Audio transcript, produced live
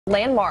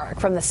Landmark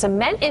from the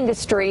cement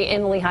industry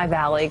in Lehigh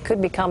Valley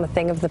could become a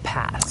thing of the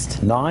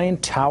past. 9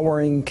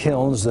 towering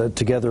kilns that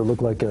together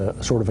look like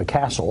a sort of a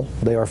castle.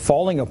 They are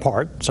falling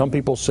apart. Some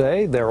people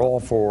say they're all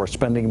for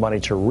spending money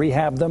to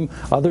rehab them.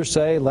 Others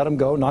say let them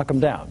go, knock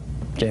them down.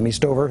 Jamie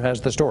Stover has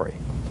the story.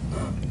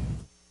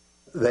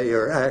 They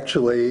are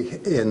actually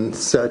in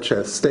such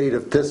a state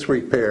of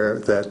disrepair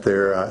that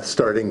they're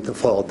starting to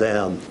fall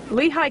down.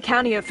 Lehigh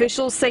County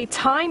officials say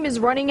time is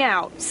running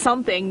out.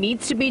 Something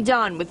needs to be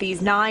done with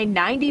these 9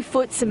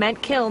 90-foot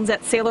cement kilns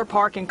at Sailor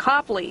Park and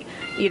Coplay.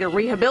 Either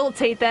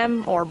rehabilitate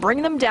them or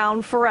bring them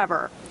down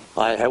forever.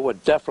 I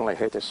would definitely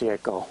hate to see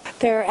it go.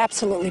 They're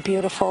absolutely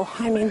beautiful.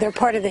 I mean, they're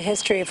part of the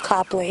history of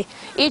Coplay.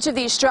 Each of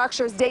these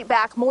structures date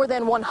back more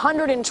than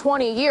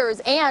 120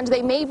 years, and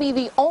they may be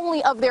the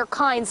only of their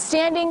kind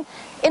standing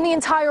in the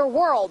entire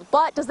world.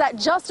 But does that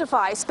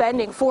justify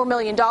spending $4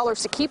 million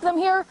to keep them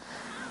here?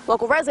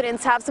 Local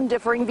residents have some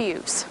differing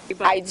views.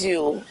 I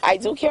do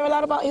care a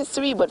lot about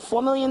history, but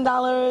 $4 million,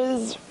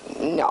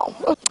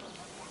 no.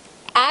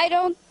 I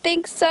don't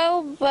think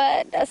so,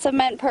 but a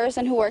cement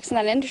person who works in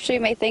that industry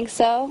may think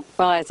so.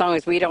 Well, as long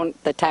as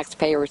the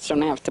taxpayers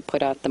don't have to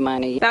put out the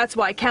money. That's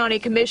why County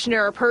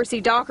Commissioner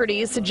Percy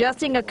Doherty is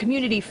suggesting a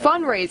community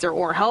fundraiser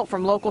or help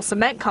from local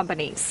cement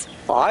companies.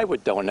 I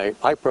would donate.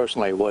 I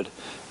personally would.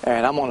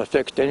 And I'm on a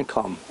fixed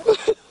income.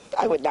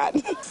 I would not.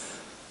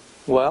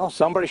 Well,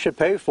 somebody should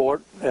pay for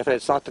it. If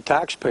it's not the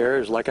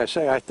taxpayers, like I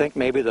say, I think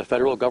maybe the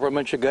federal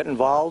government should get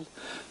involved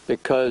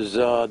because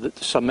the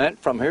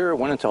cement from here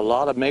went into a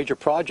lot of major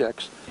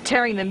projects.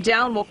 Tearing them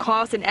down will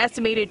cost an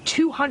estimated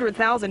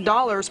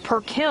 $200,000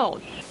 per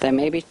kiln. Then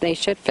maybe they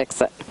should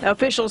fix it.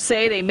 Officials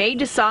say they may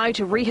decide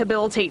to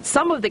rehabilitate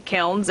some of the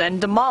kilns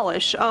and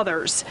demolish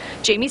others.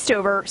 Jamie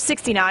Stover,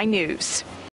 69 News.